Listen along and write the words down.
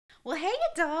Well, hey,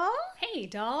 doll. Hey,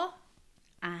 doll.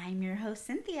 I'm your host,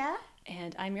 Cynthia,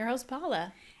 And I'm your host,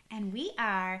 Paula. and we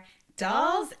are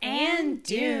Dolls and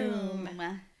Doom.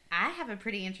 I have a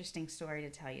pretty interesting story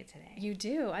to tell you today. You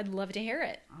do. I'd love to hear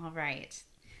it. All right.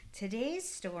 Today's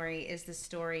story is the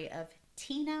story of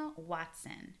Tina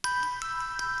Watson.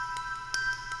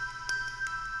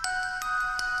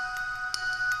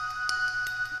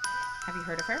 Have you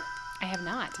heard of her? I have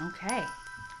not. Okay.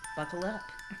 Buckle up.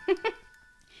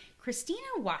 Christina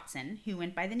Watson, who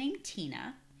went by the name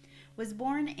Tina, was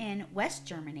born in West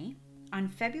Germany on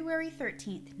February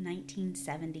 13th,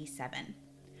 1977.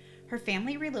 Her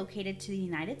family relocated to the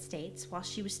United States while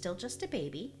she was still just a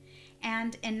baby,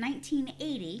 and in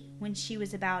 1980, when she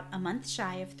was about a month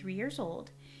shy of 3 years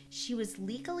old, she was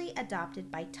legally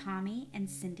adopted by Tommy and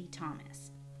Cindy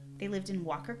Thomas. They lived in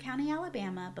Walker County,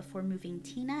 Alabama, before moving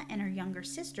Tina and her younger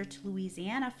sister to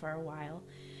Louisiana for a while,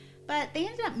 but they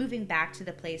ended up moving back to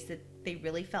the place that they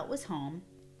really felt was home,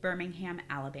 Birmingham,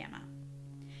 Alabama.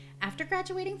 After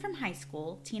graduating from high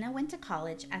school, Tina went to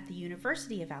college at the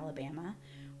University of Alabama,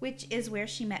 which is where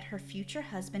she met her future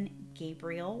husband,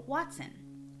 Gabriel Watson.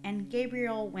 And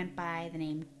Gabriel went by the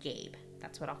name Gabe.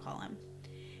 That's what I'll call him.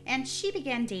 And she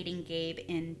began dating Gabe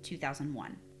in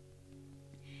 2001.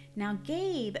 Now,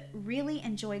 Gabe really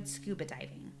enjoyed scuba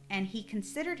diving, and he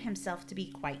considered himself to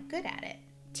be quite good at it.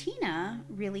 Tina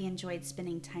really enjoyed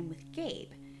spending time with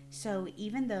Gabe. So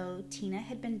even though Tina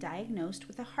had been diagnosed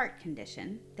with a heart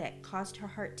condition that caused her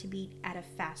heart to beat at a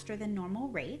faster than normal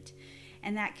rate,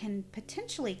 and that can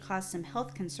potentially cause some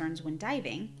health concerns when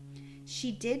diving,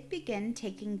 she did begin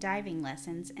taking diving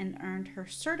lessons and earned her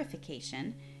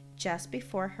certification just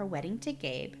before her wedding to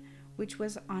Gabe, which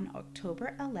was on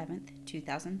October 11th,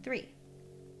 2003.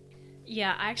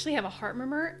 Yeah, I actually have a heart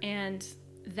murmur, and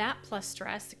that plus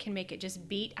stress can make it just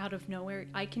beat out of nowhere.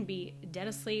 I can be dead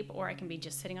asleep, or I can be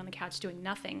just sitting on the couch doing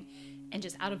nothing, and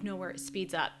just out of nowhere it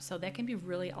speeds up. So that can be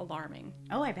really alarming.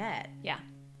 Oh, I bet. Yeah.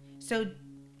 So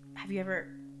have you ever,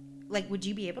 would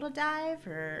you be able to dive,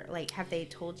 or have they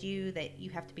told you that you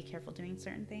have to be careful doing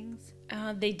certain things?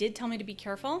 They did tell me to be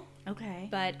careful, Okay.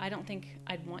 but I don't think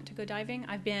I'd want to go diving.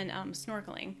 I've been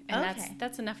snorkeling, and Okay.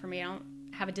 that's enough for me. I don't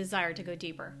have a desire to go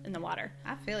deeper in the water.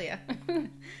 I feel you.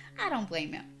 I don't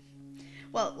blame you.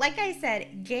 Well, like I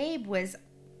said, Gabe was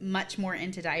much more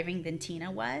into diving than Tina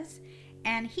was,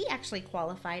 and he actually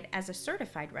qualified as a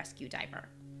certified rescue diver.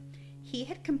 He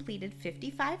had completed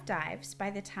 55 dives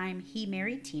by the time he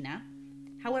married Tina.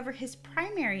 However, his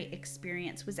primary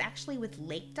experience was actually with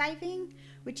lake diving,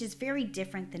 which is very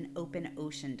different than open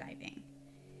ocean diving.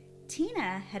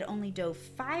 Tina had only dove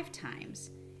 5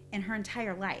 times in her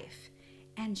entire life,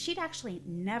 and she'd actually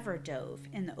never dove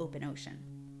in the open ocean.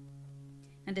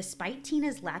 And despite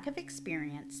Tina's lack of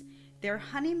experience, their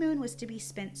honeymoon was to be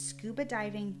spent scuba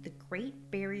diving the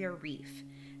Great Barrier Reef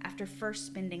after first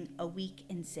spending a week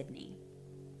in Sydney.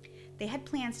 They had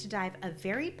plans to dive a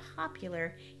very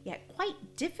popular yet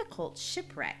quite difficult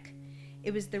shipwreck.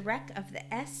 It was the wreck of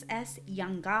the SS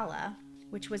Yongala,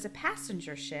 which was a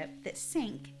passenger ship that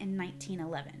sank in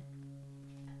 1911.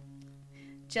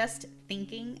 Just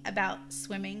thinking about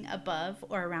swimming above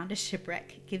or around a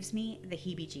shipwreck gives me the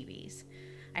heebie-jeebies.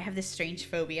 I have this strange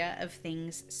phobia of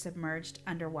things submerged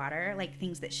underwater, like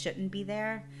things that shouldn't be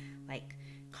there, like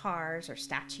cars or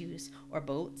statues or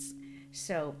boats.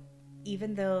 So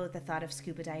even though the thought of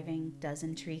scuba diving does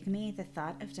intrigue me, the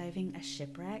thought of diving a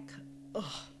shipwreck,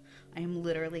 I am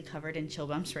literally covered in chill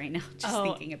bumps right now just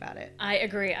thinking about it. I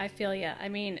agree. I feel you. I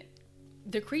mean,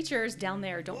 the creatures down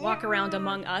there don't walk around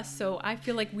among us, so I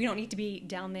feel like we don't need to be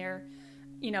down there,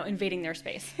 invading their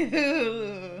space.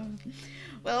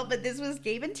 Well, but this was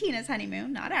Gabe and Tina's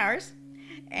honeymoon, not ours.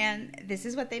 And this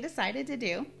is what they decided to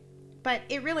do. But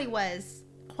it really was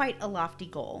quite a lofty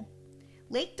goal.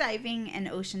 Lake diving and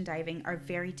ocean diving are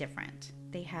very different.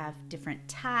 They have different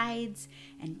tides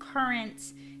and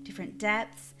currents, different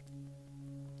depths,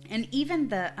 and even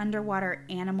the underwater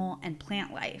animal and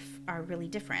plant life are really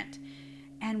different.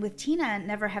 And with Tina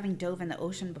never having dove in the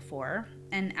ocean before,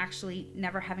 and actually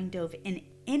never having dove in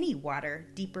any water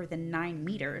deeper than 9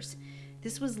 meters,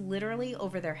 this was literally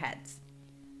over their heads.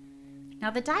 Now,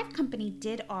 the dive company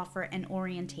did offer an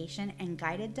orientation and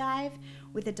guided dive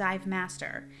with a dive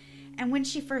master. And when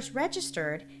she first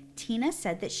registered, Tina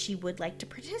said that she would like to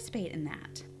participate in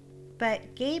that.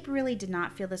 But Gabe really did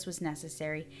not feel this was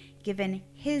necessary given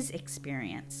his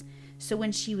experience. So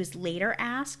when she was later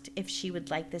asked if she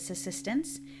would like this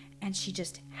assistance, and she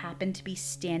just happened to be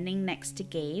standing next to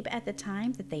Gabe at the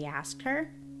time that they asked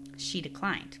her, she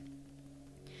declined.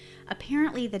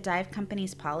 Apparently, the dive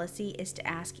company's policy is to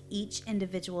ask each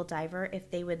individual diver if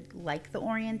they would like the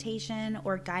orientation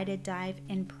or guided dive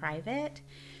in private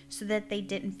so that they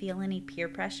didn't feel any peer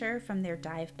pressure from their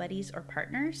dive buddies or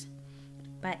partners.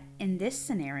 But in this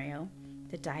scenario,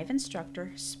 the dive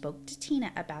instructor spoke to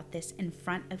Tina about this in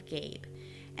front of Gabe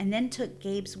and then took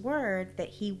Gabe's word that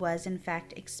he was in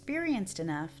fact experienced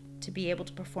enough to be able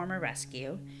to perform a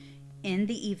rescue in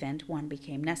the event one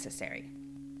became necessary.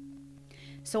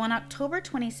 So on October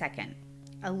 22nd,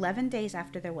 11 days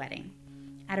after their wedding,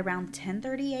 at around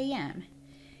 10:30 a.m.,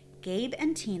 Gabe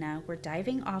and Tina were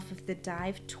diving off of the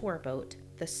dive tour boat,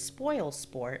 the Spoil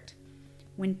Sport,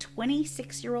 when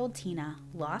 26-year-old Tina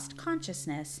lost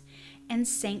consciousness and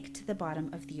sank to the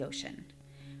bottom of the ocean,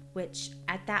 which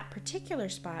at that particular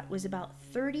spot was about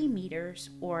 30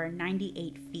 meters or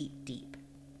 98 feet deep.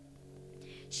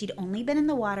 She'd only been in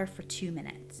the water for 2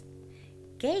 minutes.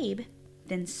 Gabe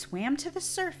then swam to the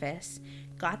surface,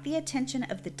 got the attention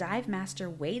of the dive master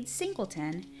Wade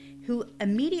Singleton, who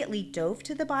immediately dove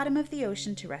to the bottom of the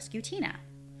ocean to rescue Tina.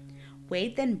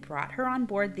 Wade then brought her on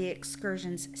board the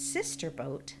excursion's sister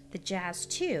boat, the Jazz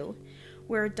 2,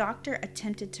 where a doctor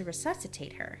attempted to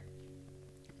resuscitate her.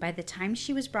 By the time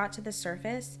she was brought to the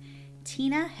surface,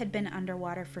 Tina had been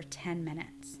underwater for 10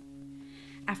 minutes.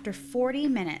 After 40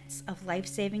 minutes of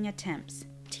life-saving attempts,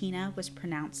 Tina was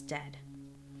pronounced dead.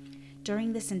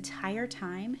 During this entire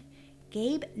time,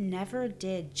 Gabe never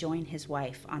did join his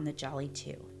wife on the Jolly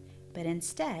 2, but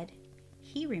instead,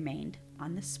 he remained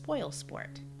on the Spoil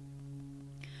Sport.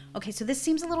 Okay, so this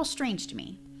seems a little strange to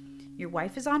me. Your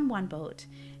wife is on one boat,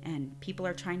 and people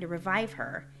are trying to revive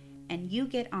her, and you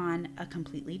get on a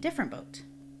completely different boat.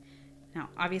 Now,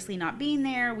 obviously not being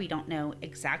there, we don't know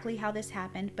exactly how this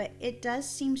happened, but it does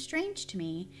seem strange to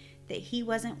me that he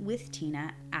wasn't with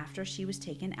Tina after she was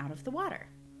taken out of the water.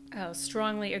 Oh,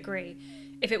 strongly agree.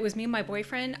 If it was me and my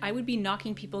boyfriend, I would be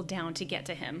knocking people down to get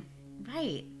to him.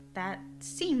 Right. That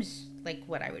seems like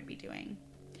what I would be doing.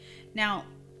 Now,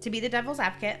 to be the devil's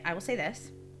advocate, I will say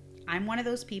this. I'm one of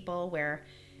those people where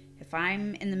if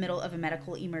I'm in the middle of a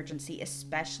medical emergency,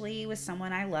 especially with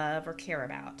someone I love or care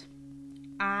about,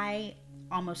 I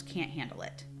almost can't handle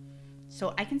it.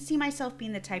 So I can see myself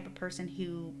being the type of person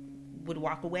who would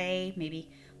walk away, maybe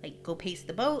like go pace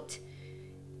the boat,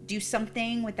 do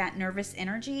something with that nervous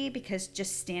energy, because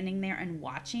just standing there and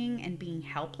watching and being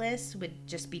helpless would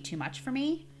just be too much for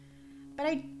me. But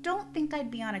I don't think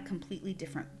I'd be on a completely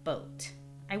different boat.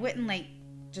 I wouldn't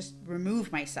just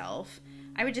remove myself.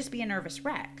 I would just be a nervous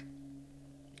wreck.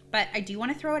 But I do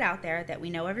want to throw it out there that we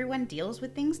know everyone deals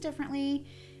with things differently.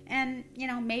 And,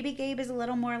 maybe Gabe is a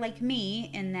little more like me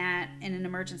in that in an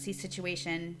emergency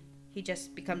situation, he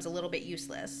just becomes a little bit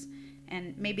useless.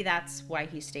 And maybe that's why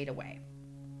he stayed away.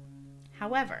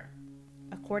 However,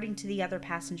 according to the other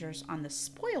passengers on the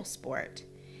Spoil Sport,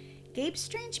 Gabe's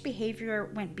strange behavior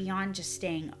went beyond just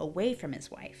staying away from his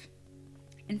wife.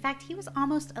 In fact, he was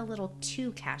almost a little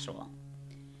too casual.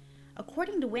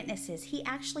 According to witnesses, he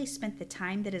actually spent the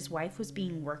time that his wife was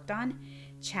being worked on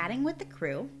chatting with the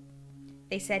crew.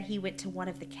 They said he went to one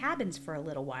of the cabins for a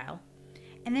little while,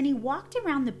 and then he walked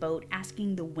around the boat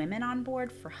asking the women on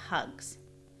board for hugs.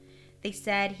 They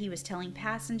said he was telling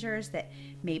passengers that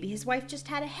maybe his wife just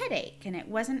had a headache, and it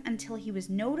wasn't until he was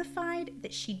notified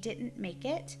that she didn't make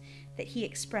it that he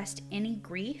expressed any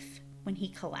grief when he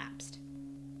collapsed.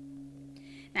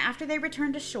 Now, after they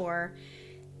returned to shore,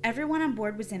 everyone on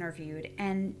board was interviewed,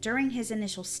 and during his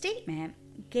initial statement,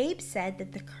 Gabe said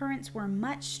that the currents were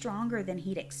much stronger than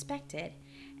he'd expected,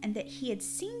 and that he had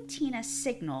seen Tina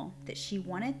signal that she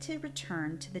wanted to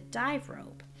return to the dive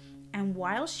rope. And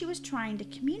while she was trying to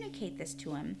communicate this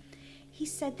to him, he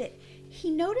said that he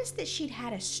noticed that she'd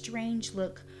had a strange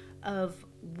look of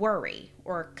worry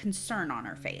or concern on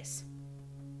her face.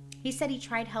 He said he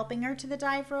tried helping her to the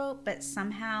dive rope, but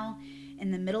somehow,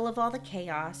 in the middle of all the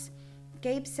chaos,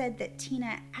 Gabe said that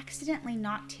Tina accidentally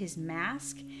knocked his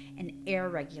mask and air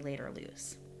regulator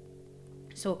loose.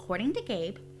 So according to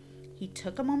Gabe, he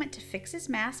took a moment to fix his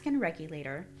mask and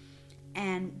regulator,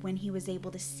 and when he was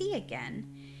able to see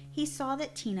again, he saw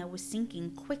that Tina was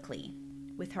sinking quickly,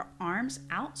 with her arms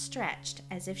outstretched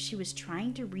as if she was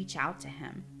trying to reach out to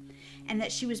him, and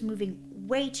that she was moving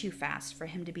way too fast for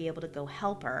him to be able to go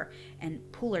help her and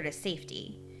pull her to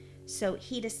safety. So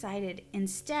he decided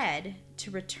instead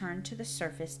to return to the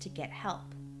surface to get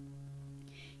help.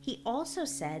 He also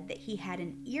said that he had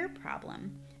an ear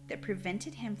problem that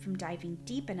prevented him from diving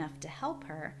deep enough to help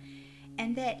her,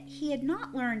 and that he had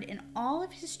not learned in all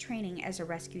of his training as a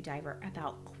rescue diver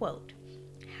about, quote,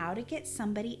 how to get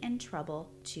somebody in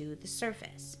trouble to the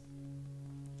surface.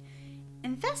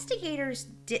 Investigators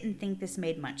didn't think this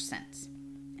made much sense.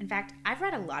 In fact, I've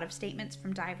read a lot of statements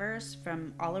from divers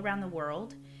from all around the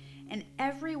world, and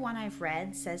every one I've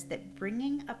read says that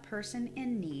bringing a person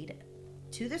in need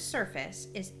to the surface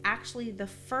is actually the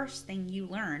first thing you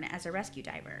learn as a rescue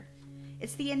diver.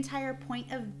 It's the entire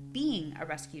point of being a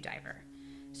rescue diver.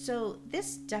 So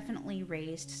this definitely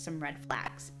raised some red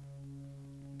flags.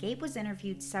 Gabe was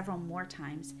interviewed several more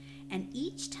times, and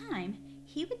each time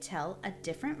he would tell a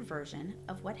different version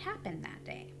of what happened that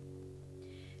day.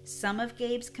 Some of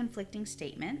Gabe's conflicting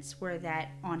statements were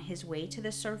that on his way to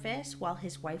the surface while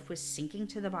his wife was sinking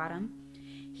to the bottom,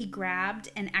 he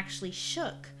grabbed and actually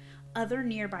shook other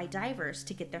nearby divers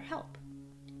to get their help.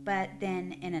 But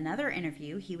then in another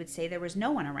interview, he would say there was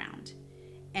no one around.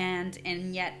 And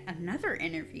in yet another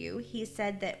interview, he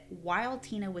said that while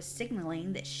Tina was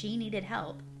signaling that she needed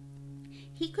help,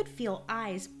 he could feel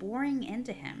eyes boring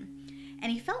into him,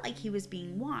 and he felt like he was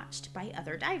being watched by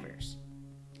other divers.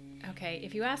 Okay,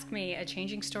 if you ask me, a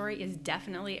changing story is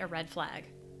definitely a red flag.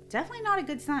 Definitely not a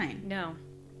good sign. No.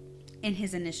 In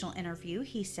his initial interview,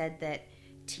 he said that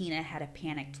Tina had a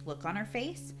panicked look on her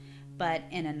face, but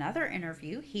in another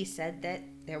interview, he said that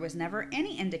there was never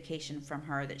any indication from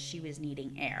her that she was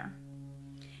needing air.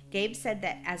 Gabe said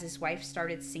that as his wife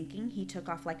started sinking, he took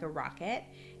off like a rocket,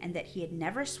 and that he had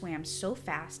never swam so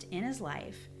fast in his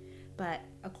life, but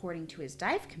according to his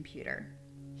dive computer,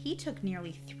 he took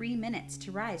nearly 3 minutes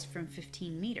to rise from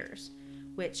 15 meters,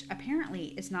 which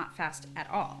apparently is not fast at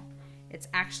all. It's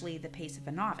actually the pace of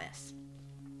a novice.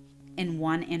 In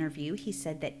one interview, he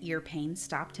said that ear pain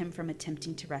stopped him from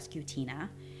attempting to rescue Tina,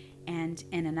 and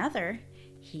in another,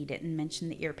 he didn't mention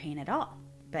the ear pain at all,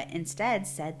 but instead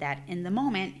said that in the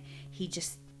moment, he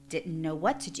just didn't know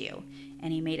what to do,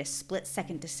 and he made a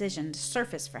split-second decision to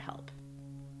surface for help.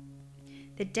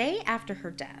 The day after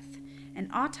her death, an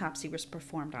autopsy was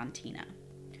performed on Tina.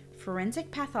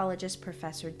 Forensic pathologist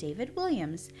Professor David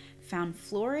Williams found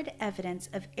florid evidence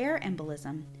of air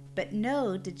embolism, but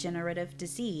no degenerative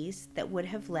disease that would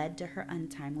have led to her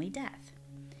untimely death.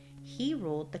 He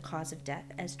ruled the cause of death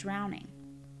as drowning.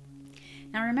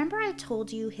 Now remember I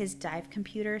told you his dive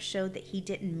computer showed that he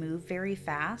didn't move very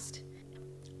fast?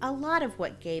 A lot of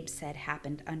what Gabe said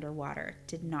happened underwater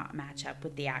did not match up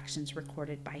with the actions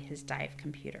recorded by his dive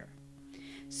computer.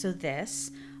 So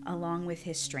this, along with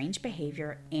his strange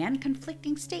behavior and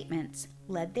conflicting statements,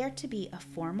 led there to be a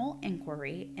formal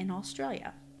inquiry in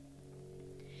Australia.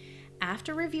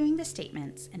 After reviewing the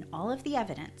statements and all of the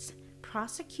evidence,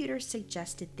 prosecutors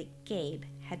suggested that Gabe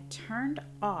had turned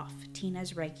off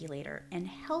Tina's regulator and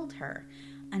held her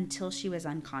until she was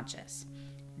unconscious,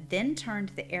 then turned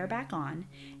the air back on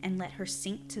and let her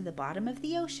sink to the bottom of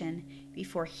the ocean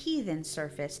before he then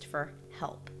surfaced for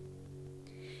help.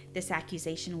 This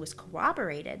accusation was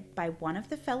corroborated by one of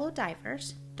the fellow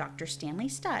divers, Dr. Stanley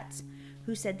Stutz,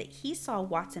 who said that he saw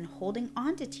Watson holding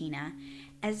on to Tina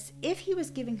as if he was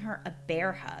giving her a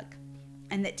bear hug,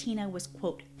 and that Tina was,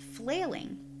 quote,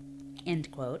 flailing, end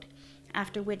quote,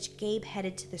 after which Gabe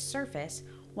headed to the surface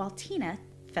while Tina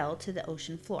fell to the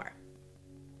ocean floor.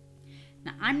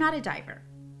 Now, I'm not a diver,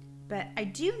 but I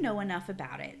do know enough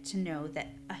about it to know that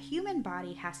a human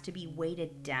body has to be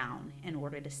weighted down in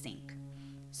order to sink.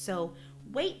 So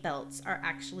weight belts are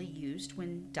actually used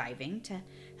when diving to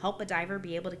help a diver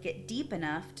be able to get deep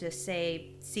enough to,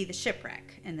 say, see the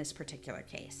shipwreck in this particular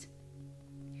case.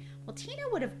 Well, Tina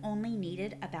would have only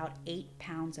needed about 8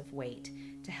 pounds of weight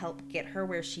to help get her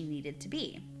where she needed to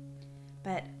be.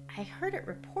 But I heard it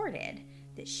reported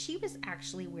that she was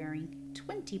actually wearing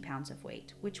 20 pounds of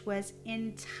weight, which was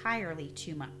entirely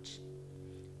too much.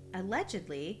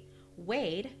 Allegedly,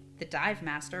 Wade, the dive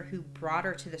master who brought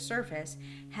her to the surface,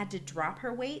 had to drop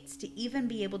her weights to even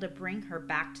be able to bring her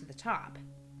back to the top.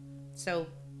 So,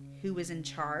 who was in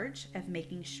charge of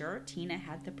making sure Tina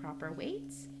had the proper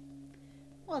weights?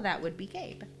 Well, that would be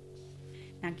Gabe.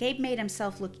 Now, Gabe made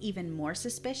himself look even more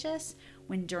suspicious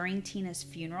when during Tina's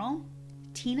funeral,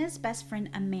 Tina's best friend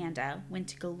Amanda went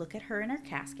to go look at her in her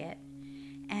casket,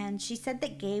 and she said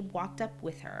that Gabe walked up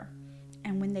with her,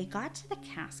 and when they got to the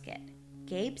casket,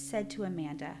 Gabe said to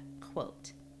Amanda,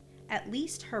 quote, "At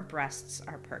least her breasts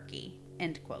are perky,"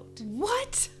 end quote.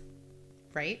 What?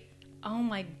 Right? Oh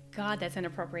my God, that's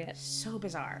inappropriate. So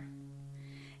bizarre.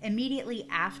 Immediately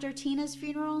after Tina's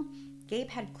funeral, Gabe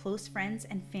had close friends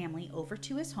and family over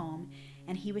to his home,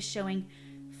 and he was showing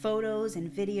photos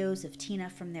and videos of Tina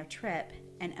from their trip,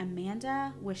 and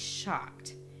Amanda was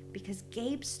shocked because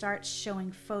Gabe starts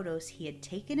showing photos he had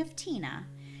taken of Tina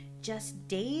just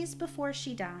days before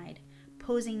she died,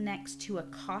 posing next to a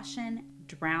caution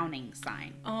drowning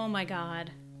sign. Oh my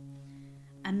God.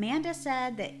 Amanda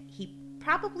said that he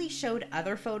probably showed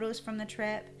other photos from the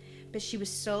trip, but she was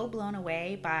so blown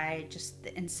away by just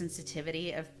the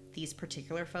insensitivity of these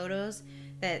particular photos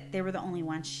that they were the only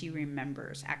ones she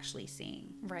remembers actually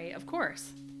seeing. Right, of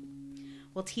course.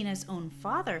 Well, Tina's own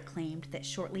father claimed that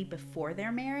shortly before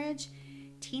their marriage,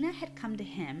 Tina had come to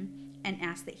him and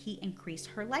asked that he increase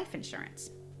her life insurance.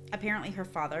 Apparently, her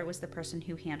father was the person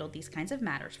who handled these kinds of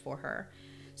matters for her.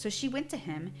 So she went to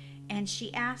him and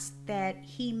she asked that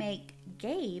he make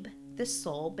Gabe the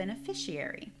sole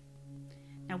beneficiary.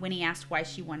 Now, when he asked why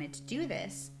she wanted to do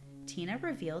this, Tina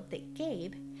revealed that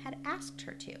Gabe had asked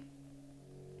her to.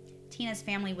 Tina's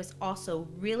family was also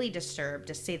really disturbed,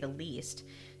 to say the least,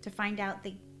 to find out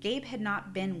that Gabe had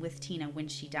not been with Tina when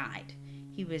she died.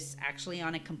 He was actually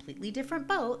on a completely different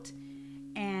boat,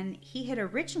 and he had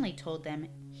originally told them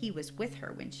he was with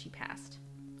her when she passed.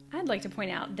 I'd like to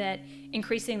point out that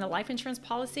increasing the life insurance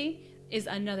policy is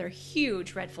another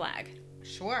huge red flag.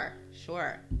 Sure.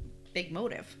 Big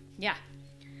motive. Yeah.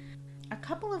 A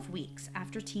couple of weeks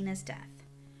after Tina's death,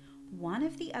 one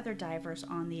of the other divers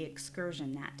on the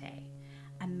excursion that day,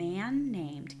 a man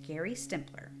named Gary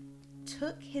Stimpler,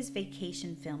 took his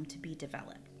vacation film to be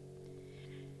developed.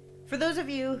 For those of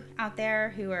you out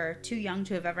there who are too young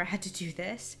to have ever had to do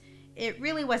this, it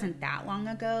really wasn't that long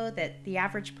ago that the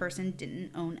average person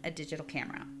didn't own a digital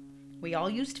camera. We all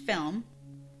used film,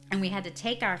 and we had to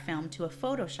take our film to a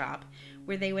Photoshop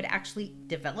where they would actually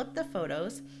develop the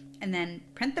photos and then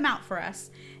print them out for us.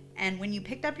 And when you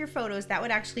picked up your photos, that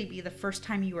would actually be the first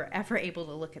time you were ever able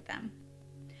to look at them.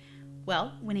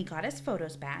 Well, when he got his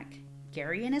photos back,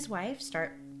 Gary and his wife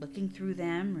start looking through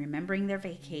them, remembering their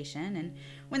vacation, and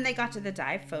when they got to the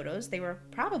dive photos, they were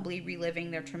probably reliving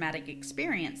their traumatic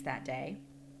experience that day.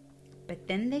 But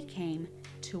then they came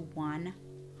to one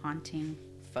haunting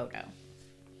photo.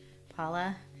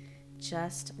 Paula,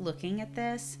 just looking at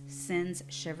this sends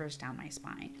shivers down my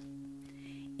spine.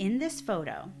 In this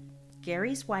photo,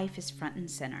 Gary's wife is front and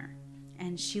center,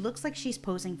 and she looks like she's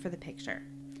posing for the picture.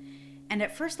 And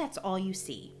at first, that's all you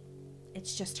see.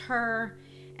 It's just her,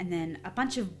 and then a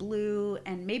bunch of blue,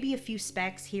 and maybe a few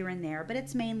specks here and there, but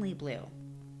it's mainly blue.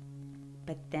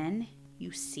 But then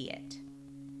you see it.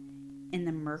 In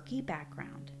the murky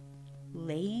background,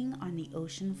 laying on the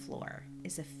ocean floor,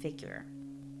 is a figure.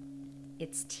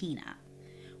 It's Tina,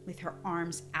 with her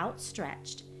arms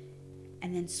outstretched,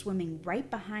 and then swimming right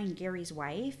behind Gary's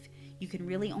wife. You can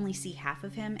really only see half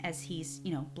of him as he's,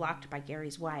 blocked by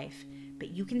Gary's wife, but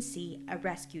you can see a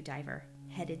rescue diver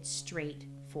headed straight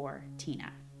for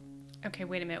Tina. Okay,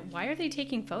 wait a minute. Why are they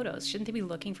taking photos? Shouldn't they be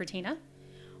looking for Tina?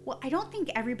 Well, I don't think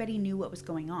everybody knew what was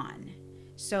going on.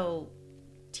 So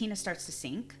Tina starts to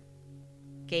sink.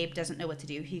 Gabe doesn't know what to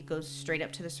do. He goes straight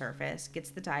up to the surface, gets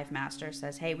the dive master,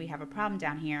 says, hey, we have a problem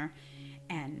down here.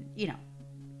 And,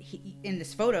 in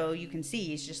this photo, you can see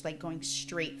he's just like going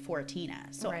straight for Tina.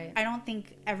 So right. I don't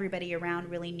think everybody around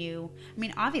really knew. I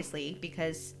mean, obviously,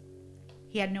 because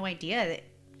he had no idea that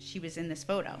she was in this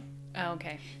photo. Oh,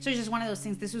 okay. So it's just one of those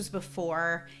things. This was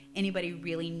before anybody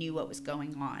really knew what was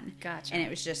going on. Gotcha. And it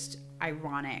was just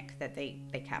ironic that they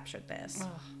captured this.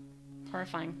 Oh,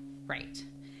 horrifying. Right.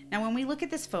 Now, when we look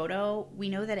at this photo, we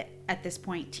know that at this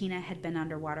point, Tina had been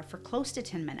underwater for close to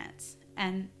 10 minutes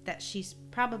and that she's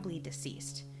probably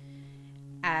deceased.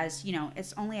 As,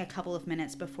 it's only a couple of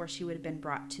minutes before she would have been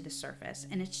brought to the surface.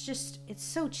 And it's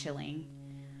so chilling.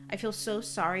 I feel so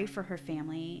sorry for her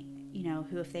family,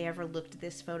 who if they ever looked at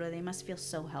this photo, they must feel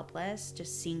so helpless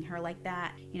just seeing her like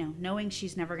that, knowing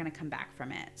she's never going to come back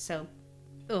from it. So,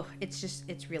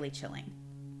 it's really chilling.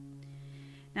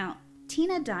 Now,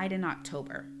 Tina died in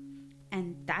October,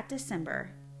 and that December,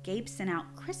 Gabe sent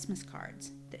out Christmas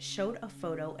cards that showed a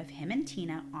photo of him and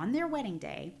Tina on their wedding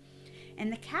day,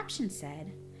 and the caption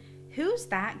said, "Who's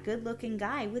that good-looking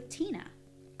guy with Tina?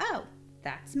 Oh,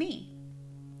 that's me."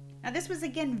 Now, this was,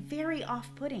 again, very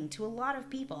off-putting to a lot of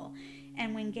people,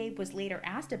 and when Gabe was later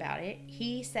asked about it,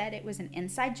 he said it was an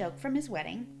inside joke from his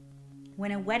wedding,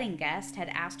 when a wedding guest had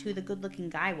asked who the good-looking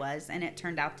guy was, and it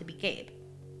turned out to be Gabe.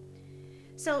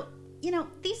 So,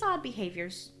 these odd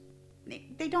behaviors,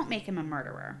 they don't make him a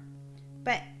murderer,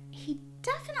 but he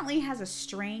definitely has a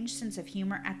strange sense of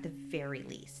humor at the very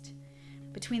least.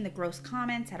 Between the gross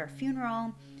comments at her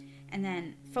funeral, and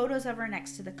then photos of her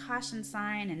next to the caution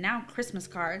sign, and now Christmas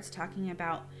cards talking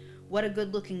about what a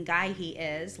good-looking guy he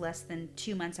is less than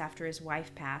 2 months after his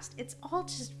wife passed, it's all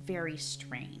just very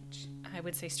strange. I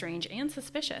would say strange and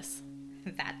suspicious.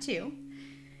 That too.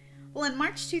 Well, in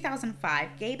March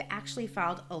 2005, Gabe actually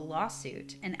filed a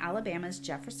lawsuit in Alabama's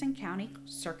Jefferson County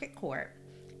Circuit Court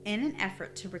in an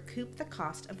effort to recoup the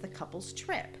cost of the couple's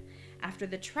trip after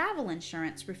the travel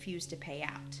insurance refused to pay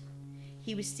out.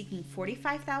 He was seeking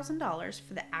 $45,000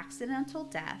 for the accidental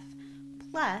death,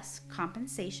 plus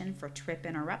compensation for trip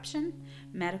interruption,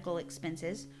 medical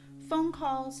expenses, phone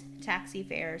calls, taxi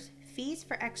fares, fees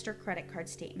for extra credit card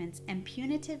statements, and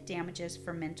punitive damages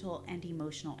for mental and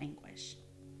emotional anguish.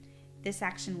 This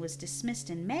action was dismissed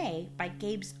in May by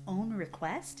Gabe's own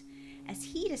request, as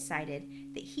he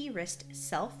decided that he risked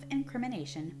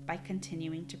self-incrimination by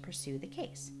continuing to pursue the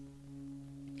case.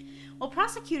 Well,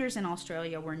 prosecutors in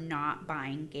Australia were not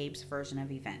buying Gabe's version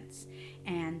of events,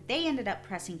 and they ended up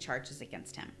pressing charges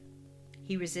against him.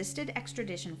 He resisted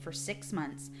extradition for 6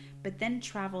 months, but then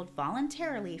traveled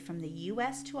voluntarily from the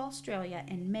U.S. to Australia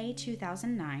in May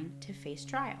 2009 to face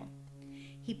trial.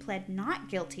 He pled not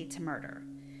guilty to murder,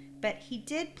 but he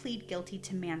did plead guilty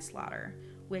to manslaughter,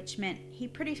 which meant he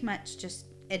pretty much just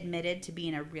admitted to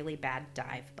being a really bad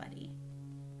dive buddy.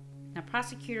 Now,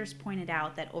 prosecutors pointed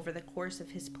out that over the course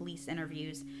of his police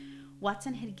interviews,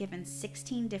 Watson had given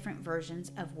 16 different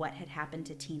versions of what had happened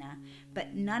to Tina,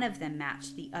 but none of them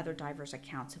matched the other divers'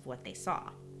 accounts of what they saw.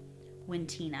 When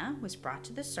Tina was brought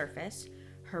to the surface,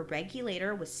 her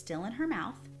regulator was still in her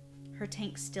mouth, her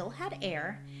tank still had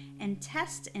air, and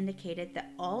tests indicated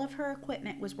that all of her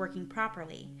equipment was working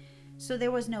properly, so there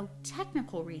was no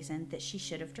technical reason that she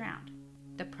should have drowned.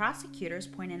 The prosecutors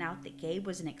pointed out that Gabe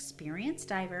was an experienced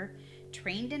diver,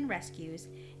 trained in rescues,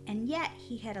 and yet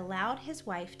he had allowed his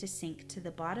wife to sink to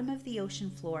the bottom of the ocean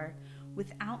floor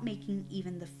without making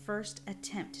even the first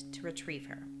attempt to retrieve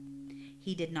her.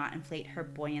 He did not inflate her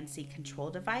buoyancy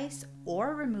control device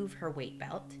or remove her weight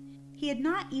belt. He had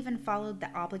not even followed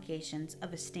the obligations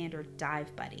of a standard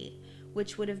dive buddy,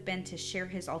 which would have been to share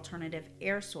his alternative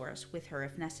air source with her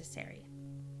if necessary.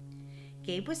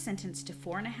 Gabe was sentenced to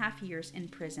 4.5 years in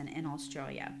prison in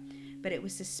Australia, but it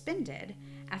was suspended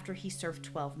after he served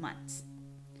 12 months.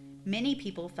 Many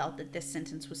people felt that this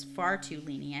sentence was far too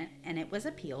lenient, and it was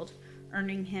appealed,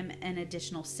 earning him an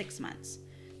additional 6 months.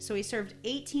 So he served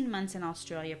 18 months in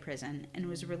Australia prison and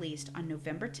was released on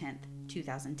November 10th,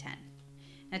 2010.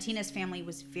 Now, Tina's family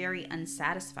was very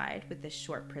unsatisfied with this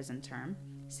short prison term,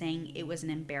 saying it was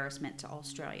an embarrassment to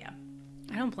Australia.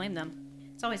 I don't blame them.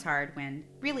 It's always hard when,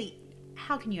 really,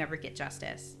 how can you ever get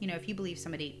justice? You know, if you believe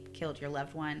somebody killed your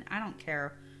loved one, I don't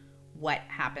care what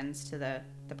happens to the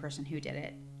person who did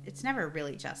it. It's never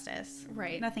really justice.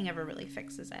 Right. Nothing ever really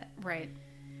fixes it. Right.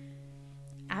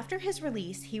 After his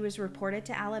release, he was reported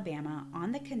to Alabama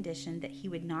on the condition that he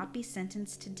would not be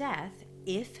sentenced to death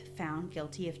if found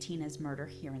guilty of Tina's murder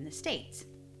here in the States.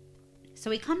 So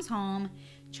he comes home,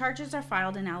 charges are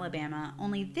filed in Alabama,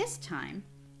 only this time,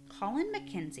 Colin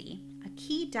McKenzie, a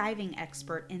key diving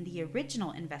expert in the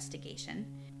original investigation,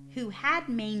 who had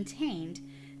maintained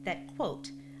that,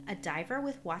 quote, a diver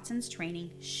with Watson's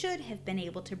training should have been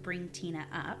able to bring Tina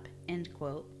up, end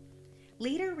quote,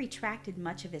 later retracted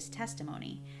much of his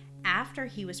testimony after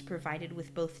he was provided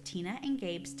with both Tina and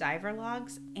Gabe's diver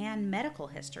logs and medical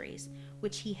histories,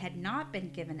 which he had not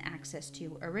been given access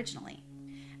to originally.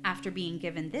 After being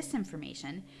given this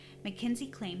information,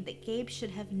 McKenzie claimed that Gabe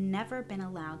should have never been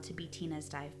allowed to be Tina's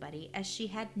dive buddy, as she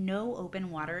had no open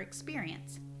water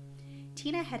experience.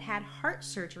 Tina had had heart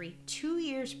surgery 2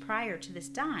 years prior to this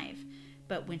dive,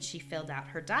 but when she filled out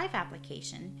her dive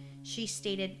application, she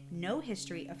stated no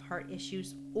history of heart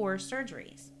issues or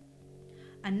surgeries.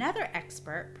 Another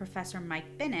expert, Professor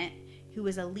Mike Bennett, who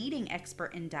was a leading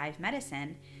expert in dive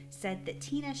medicine, said that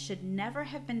Tina should never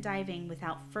have been diving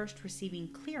without first receiving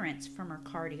clearance from her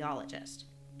cardiologist.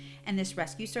 And this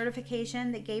rescue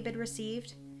certification that Gabe had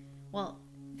received, well,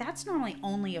 that's normally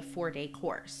only a 4-day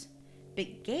course.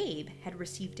 But Gabe had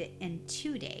received it in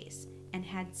 2 days and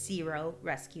had 0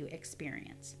 rescue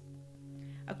experience.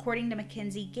 According to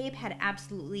McKenzie, Gabe had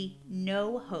absolutely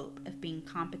no hope of being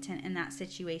competent in that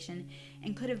situation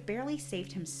and could have barely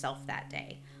saved himself that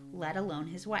day, let alone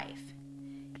his wife.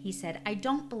 He said, I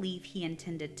don't believe he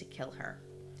intended to kill her.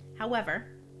 However,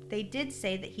 they did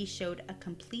say that he showed a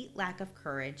complete lack of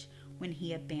courage when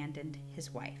he abandoned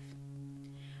his wife.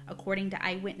 According to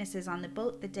eyewitnesses on the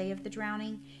boat the day of the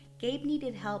drowning, Gabe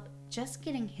needed help just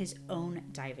getting his own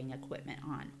diving equipment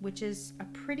on, which is a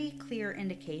pretty clear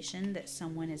indication that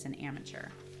someone is an amateur.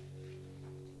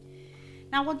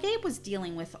 Now, while Gabe was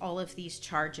dealing with all of these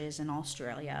charges in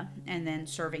Australia and then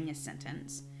serving his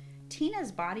sentence,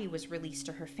 Tina's body was released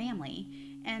to her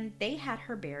family, and they had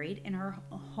her buried in her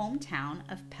hometown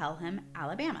of Pelham,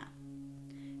 Alabama.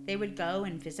 They would go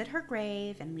and visit her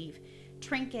grave and leave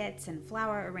trinkets and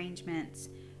flower arrangements,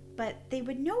 but they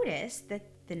would notice that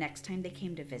the next time they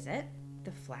came to visit,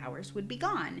 the flowers would be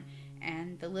gone,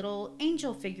 and the little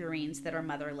angel figurines that her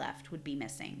mother left would be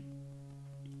missing.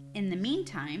 In the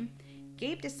meantime,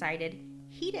 Gabe decided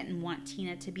he didn't want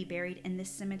Tina to be buried in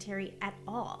this cemetery at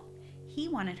all. He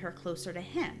wanted her closer to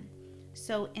him.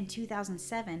 So in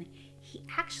 2007, he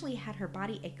actually had her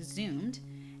body exhumed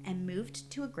and moved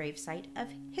to a gravesite of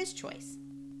his choice.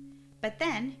 But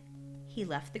then he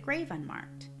left the grave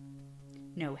unmarked.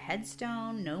 No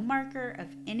headstone, no marker of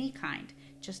any kind,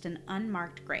 just an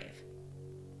unmarked grave.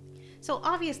 So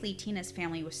obviously Tina's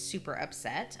family was super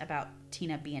upset about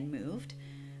Tina being moved,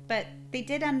 but they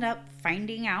did end up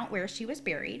finding out where she was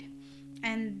buried,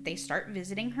 and they start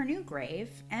visiting her new grave,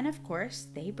 and of course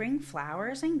they bring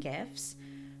flowers and gifts.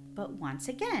 But once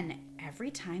again, every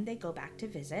time they go back to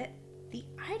visit, the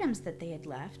items that they had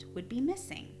left would be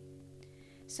missing.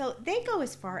 So they go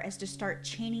as far as to start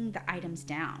chaining the items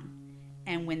down.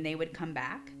 And when they would come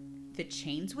back, the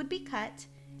chains would be cut,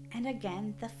 and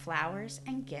again, the flowers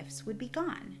and gifts would be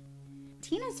gone.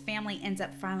 Tina's family ends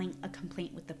up filing a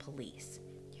complaint with the police,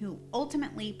 who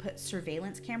ultimately put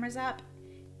surveillance cameras up.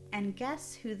 And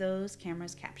guess who those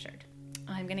cameras captured?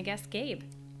 I'm going to guess Gabe.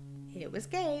 It was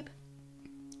Gabe.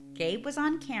 Gabe was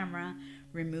on camera,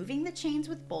 removing the chains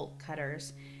with bolt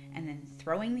cutters, and then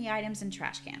throwing the items in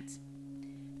trash cans.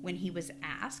 When he was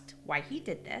asked why he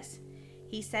did this,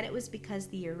 he said it was because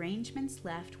the arrangements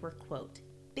left were, quote,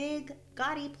 big,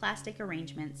 gaudy plastic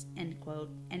arrangements, end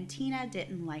quote, and Tina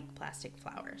didn't like plastic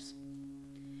flowers.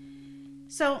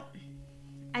 So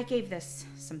I gave this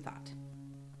some thought.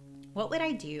 What would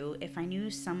I do if I knew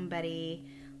somebody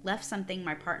left something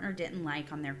my partner didn't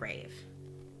like on their grave?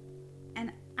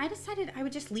 And I decided I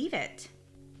would just leave it.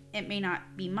 It may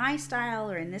not be my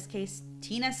style, or in this case,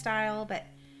 Tina's style, but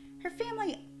her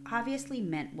family obviously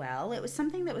meant well. It was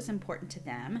something that was important to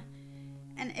them.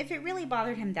 And if it really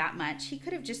bothered him that much, he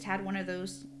could have just had one of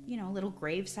those, little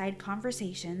graveside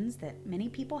conversations that many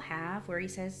people have where he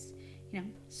says,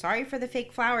 sorry for the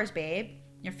fake flowers, babe.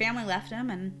 Your family left them,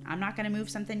 and I'm not going to move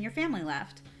something your family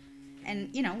left.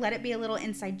 And, let it be a little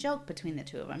inside joke between the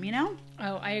two of them,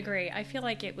 Oh, I agree. I feel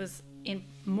like it was in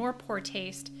more poor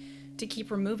taste to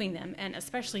keep removing them, and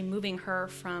especially moving her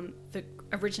from the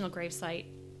original gravesite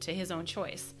to his own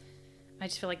choice. I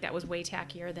just feel like that was way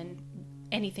tackier than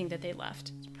anything that they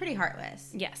left. It's pretty heartless.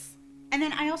 Yes. And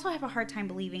then I also have a hard time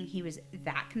believing he was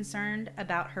that concerned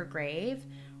about her grave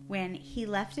when he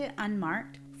left it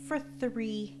unmarked for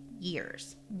 3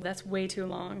 years. That's way too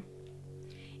long.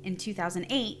 In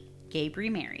 2008, Gabe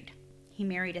remarried. He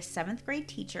married a 7th grade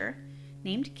teacher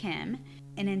named Kim,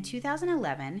 and in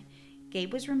 2011,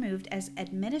 Gabe was removed as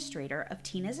administrator of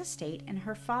Tina's estate, and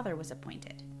her father was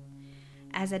appointed.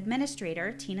 As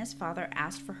administrator, Tina's father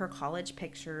asked for her college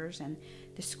pictures and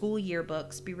the school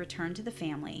yearbooks be returned to the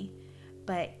family,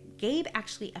 but Gabe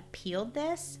actually appealed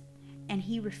this, and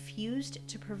he refused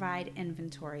to provide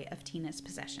inventory of Tina's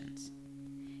possessions.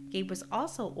 Gabe was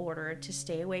also ordered to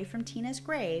stay away from Tina's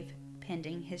grave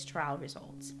pending his trial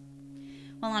results.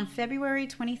 Well, on February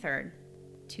 23rd,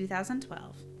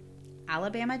 2012,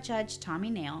 Alabama Judge Tommy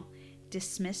Nail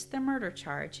dismissed the murder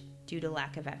charge due to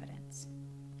lack of evidence.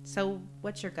 So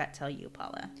what's your gut tell you,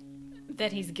 Paula?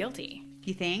 That he's guilty.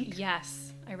 You think?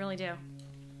 Yes, I really do.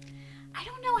 I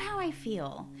don't know how I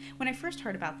feel. When I first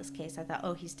heard about this case, I thought,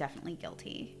 oh, he's definitely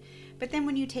guilty. But then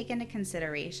when you take into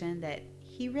consideration that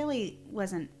he really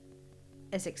wasn't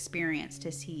as experienced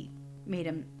as he made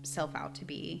himself out to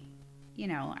be,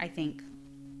 I think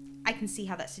I can see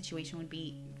how that situation would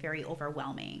be very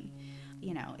overwhelming.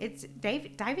 It's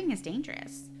diving is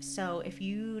dangerous. So if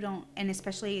you don't, and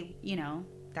especially,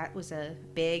 that was a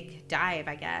big dive,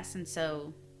 I guess. And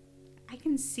so I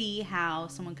can see how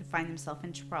someone could find themselves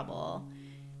in trouble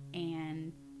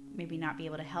and maybe not be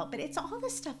able to help. But it's all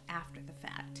this stuff after the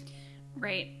fact.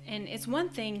 Right. And it's one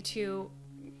thing to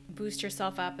boost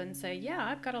yourself up and say, yeah,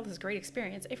 I've got all this great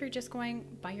experience if you're just going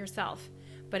by yourself.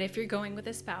 But if you're going with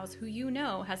a spouse who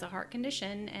has a heart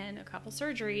condition and a couple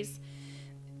surgeries,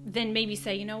 then maybe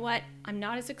say, you know what, I'm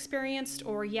not as experienced,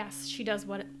 or yes, she does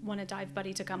want a dive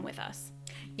buddy to come with us.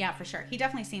 Yeah, for sure. He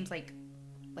definitely seems like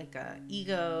a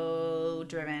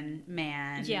ego-driven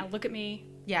man. Yeah, look at me.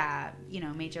 Yeah,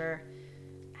 Major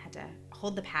had to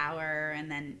hold the power,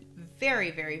 and then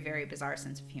very, very, very bizarre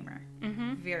sense of humor.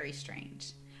 Mm-hmm. Very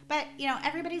strange. But,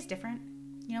 everybody's different.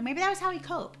 Maybe that was how he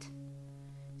coped.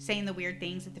 Saying the weird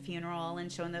things at the funeral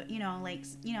and showing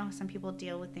some people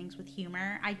deal with things with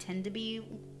humor. I tend to be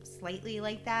slightly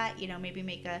like that, maybe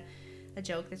make a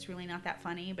joke that's really not that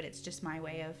funny, but it's just my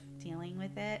way of dealing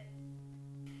with it.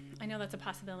 I know that's a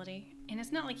possibility. And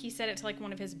it's not like he said it to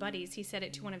one of his buddies. He said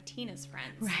it to one of Tina's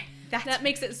friends. Right. That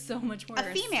makes it so much worse.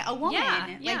 A female, a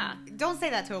woman. Yeah. Don't say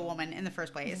that to a woman in the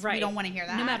first place. Right. We don't want to hear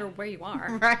that. No matter where you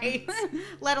are. Right.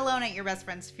 Let alone at your best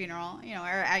friend's funeral, or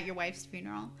at your wife's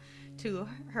funeral. to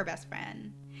her best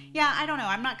friend. Yeah, I don't know.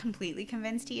 I'm not completely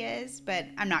convinced he is, but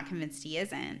I'm not convinced he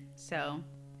isn't. So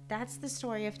that's the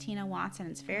story of Tina Watson.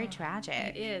 It's very tragic.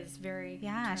 It is very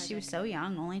Yeah, she was tragic. so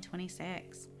young, only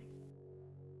 26.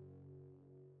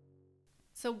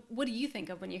 So what do you think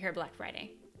of when you hear Black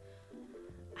Friday?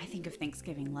 I think of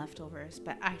Thanksgiving leftovers,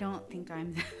 but I don't think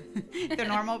I'm the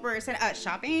normal person.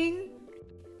 Shopping?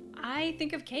 I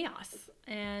think of chaos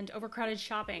and overcrowded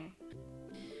shopping.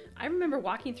 I remember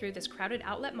walking through this crowded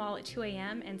outlet mall at 2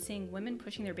 a.m. and seeing women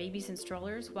pushing their babies in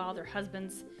strollers while their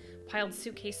husbands piled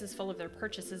suitcases full of their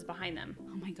purchases behind them.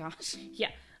 Oh my gosh.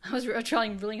 Yeah, I was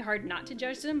trying really hard not to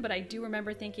judge them, but I do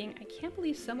remember thinking, I can't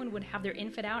believe someone would have their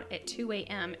infant out at 2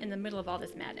 a.m. in the middle of all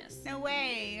this madness. No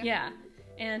way. Yeah,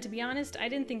 and to be honest, I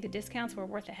didn't think the discounts were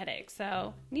worth the headache,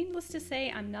 so needless to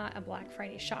say, I'm not a Black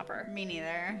Friday shopper. Me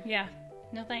neither. Yeah,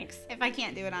 no thanks. If I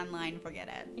can't do it online, forget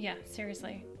it. Yeah,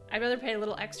 seriously. I'd rather pay a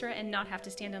little extra and not have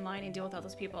to stand in line and deal with all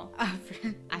those people.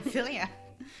 I feel ya.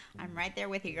 I'm right there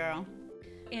with you, girl.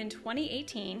 In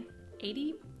 2018,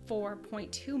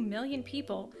 84.2 million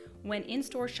people went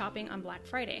in-store shopping on Black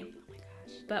Friday. Oh my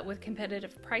gosh. But with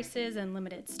competitive prices and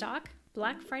limited stock,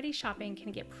 Black Friday shopping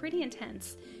can get pretty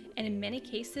intense and in many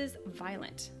cases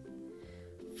violent.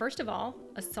 First of all,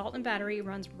 assault and battery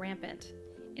runs rampant.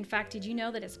 In fact, did you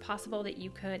know that it's possible that you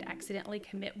could accidentally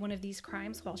commit one of these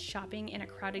crimes while shopping in a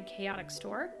crowded, chaotic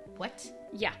store? What?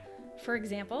 Yeah. For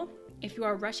example, if you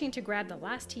are rushing to grab the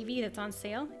last TV that's on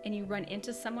sale and you run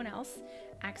into someone else,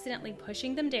 accidentally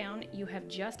pushing them down, you have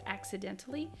just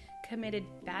accidentally committed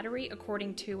battery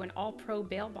according to an All Pro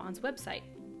Bail Bonds website.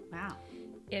 Wow.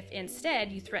 If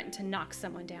instead you threaten to knock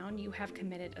someone down, you have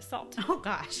committed assault. Oh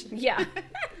gosh. Yeah.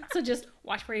 So just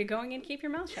watch where you're going and keep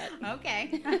your mouth shut.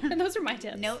 Okay. Those are my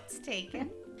tips. Notes taken.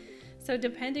 So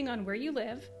depending on where you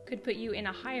live, could put you in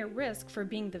a higher risk for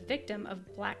being the victim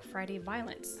of Black Friday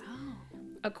violence. Oh.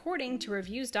 According to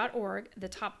reviews.org, the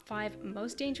top 5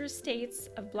 most dangerous states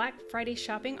of Black Friday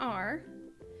shopping are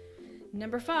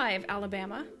number 5,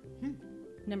 Alabama,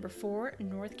 number 4,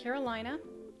 North Carolina,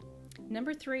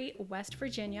 number 3, West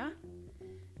Virginia,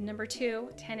 number 2,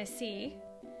 Tennessee,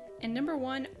 and number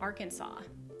 1, Arkansas.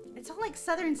 It's all like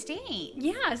southern states.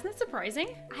 Yeah, isn't that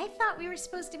surprising? I thought we were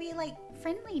supposed to be like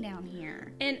friendly down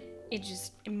here. And it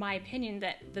just, in my opinion,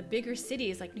 that the bigger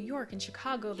cities like New York and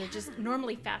Chicago, they're just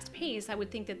normally fast paced. I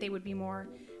would think that they would be more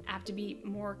apt to be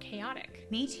more chaotic.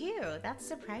 Me too. That's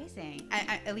surprising.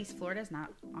 At least Florida's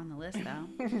not on the list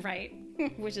though. Right.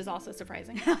 Which is also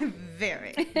surprising.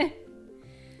 Very.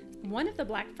 One of the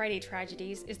Black Friday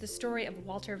tragedies is the story of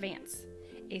Walter Vance,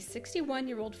 a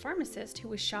 61-year-old pharmacist who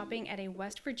was shopping at a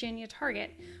West Virginia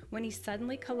Target when he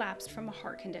suddenly collapsed from a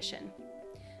heart condition.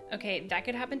 Okay, that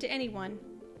could happen to anyone,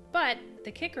 but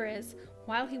the kicker is,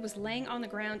 while he was laying on the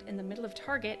ground in the middle of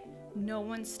Target, no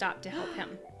one stopped to help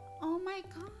him. Oh my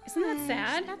god. Isn't that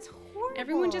sad? That's horrible.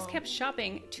 Everyone just kept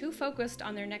shopping, too focused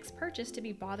on their next purchase to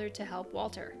be bothered to help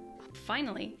Walter.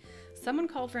 Finally, someone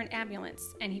called for an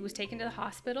ambulance, and he was taken to the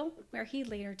hospital, where he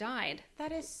later died.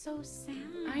 That is so sad.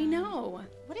 I know.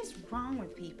 What is wrong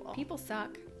with people? People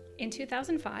suck. In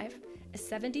 2005, a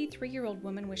 73-year-old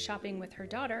woman was shopping with her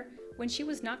daughter when she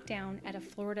was knocked down at a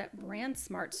Florida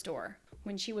BrandSmart store.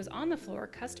 When she was on the floor,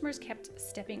 customers kept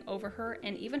stepping over her,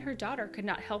 and even her daughter could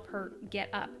not help her get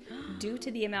up due to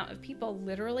the amount of people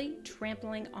literally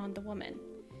trampling on the woman.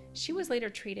 She was later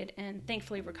treated and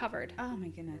thankfully recovered. Oh my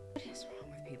goodness. What is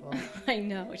wrong with people? I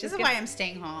know. This is why I'm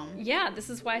staying home. Yeah, this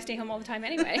is why I stay home all the time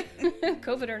anyway,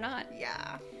 COVID or not.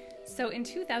 Yeah. So in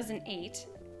 2008,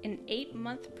 an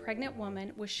 8-month pregnant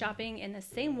woman was shopping in the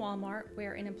same Walmart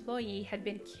where an employee had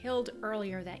been killed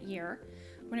earlier that year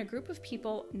when a group of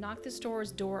people knocked the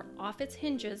store's door off its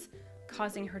hinges,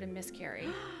 causing her to miscarry.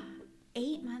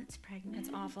 8 months pregnant. It's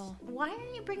awful. Why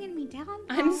are you bringing me down, Paula?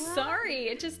 I'm sorry.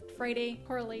 It just Friday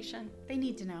correlation. They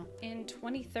need to know. In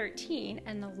 2013,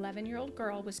 an 11-year-old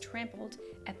girl was trampled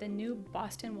at the new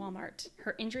Boston Walmart.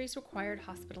 Her injuries required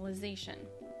hospitalization.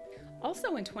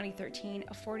 Also in 2013,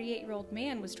 a 48-year-old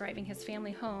man was driving his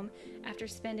family home after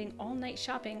spending all night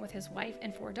shopping with his wife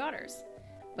and 4 daughters.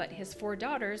 But his 4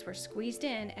 daughters were squeezed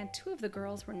in, and 2 of the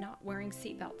girls were not wearing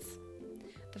seatbelts.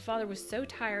 The father was so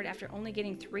tired after only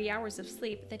getting 3 hours of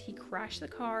sleep that he crashed the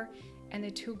car, and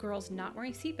the 2 girls not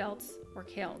wearing seatbelts were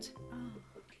killed. Oh.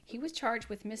 He was charged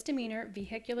with misdemeanor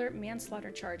vehicular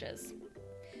manslaughter charges.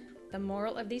 The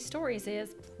moral of these stories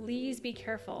is, please be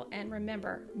careful and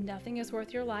remember, nothing is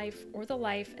worth your life or the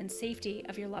life and safety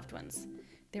of your loved ones.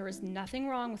 There is nothing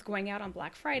wrong with going out on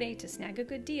Black Friday to snag a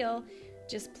good deal.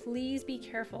 Just please be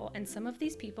careful, and some of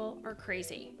these people are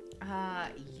crazy. Yeah.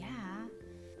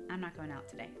 I'm not going out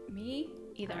today. Me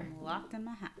either. I'm locked in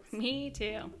my house. Me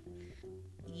too.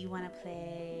 you want to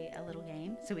play a little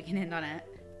game so we can end on a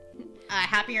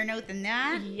happier note than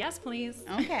that? Yes, please.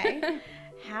 Okay.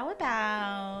 How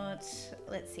about,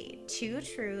 let's see, 2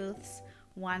 truths,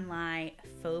 1 lie,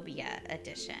 phobia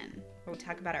edition, where we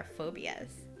talk about our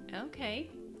phobias. Okay.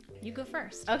 You go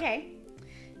first. Okay.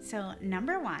 So,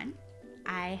 number 1,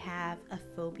 I have a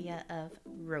phobia of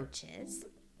roaches.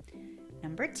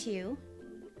 Number 2,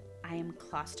 I am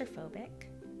claustrophobic.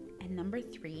 And number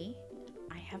 3,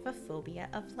 I have a phobia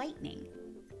of lightning.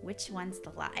 Which one's the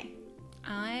lie?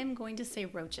 I'm going to say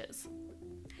roaches.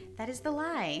 That is the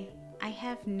lie. I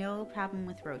have no problem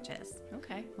with roaches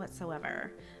Okay.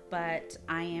 whatsoever, but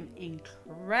I am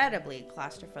incredibly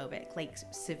claustrophobic, like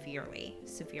severely.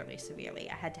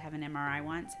 I had to have an MRI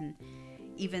once, and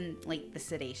even like the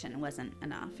sedation wasn't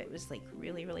enough. It was like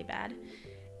really, really bad.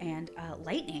 And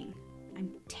lightning.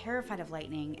 I'm terrified of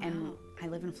lightning, and Wow. I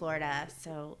live in Florida,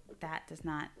 so that does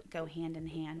not go hand in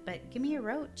hand. But give me a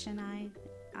roach, and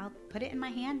I'll put it in my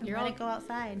hand and let it go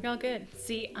outside. You're all good.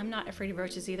 See, I'm not afraid of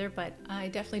roaches either, but I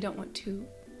definitely don't want to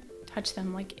touch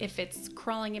them. Like, if it's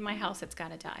crawling in my house, it's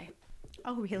got to die.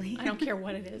 Oh, really? I don't care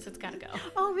what it is. It's got to go.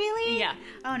 Oh, really? Yeah.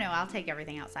 Oh, no, I'll take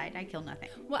everything outside. I kill nothing.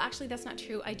 Well, actually, that's not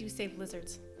true. I do save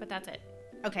lizards, but that's it.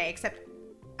 Okay, except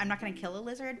I'm not going to kill a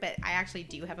lizard, but I actually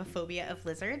do have a phobia of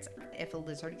lizards. If a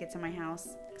lizard gets in my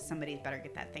house, somebody's better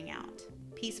get that thing out.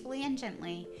 Peacefully and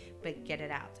gently, but get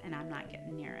it out, and I'm not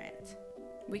getting near it.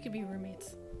 We could be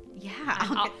roommates.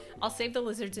 Yeah, I'll save the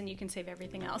lizards and you can save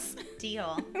everything else.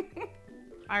 deal.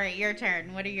 All right, your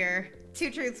turn. What are your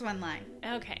 2 truths, 1 lie?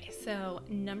 Okay, so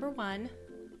number 1,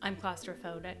 I'm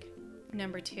claustrophobic.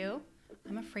 Number 2,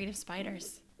 I'm afraid of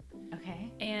spiders.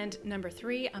 Okay. And number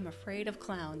 3, I'm afraid of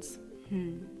clowns.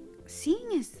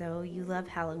 Seeing as though you love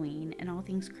Halloween and all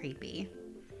things creepy,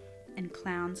 and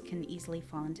clowns can easily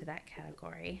fall into that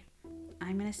category,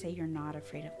 I'm going to say you're not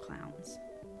afraid of clowns.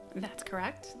 That's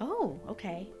correct. Oh,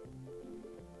 okay.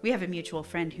 We have a mutual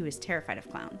friend who is terrified of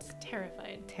clowns.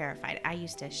 Terrified. I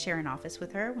used to share an office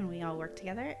with her when we all worked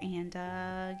together, and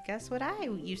guess what I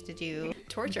used to do?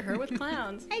 Torture her with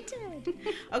clowns. I did.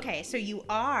 Okay, so you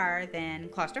are then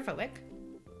claustrophobic.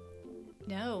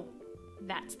 No,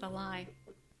 that's the lie.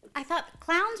 I thought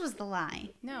clowns was the lie.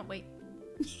 No, wait.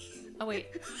 Oh, wait.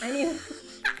 I need...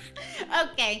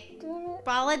 Okay.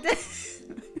 Paula does.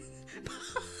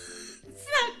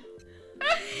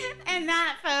 And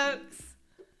that, folks,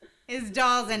 is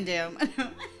Dolls and Doom.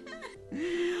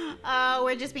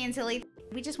 We're just being silly.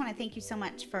 We just want to thank you so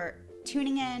much for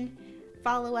tuning in.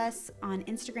 Follow us on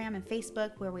Instagram and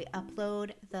Facebook, where we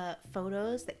upload the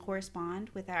photos that correspond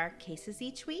with our cases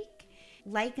each week.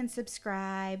 Like and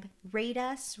subscribe, rate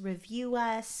us, review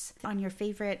us on your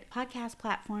favorite podcast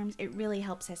platforms. It really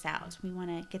helps us out. We want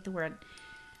to get the word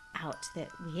out that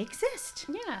we exist.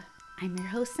 Yeah. I'm your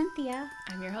host, Cynthia.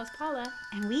 I'm your host, Paula.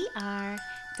 And we are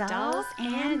Dolls Dolls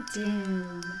and and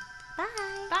Doom.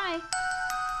 Bye. Bye.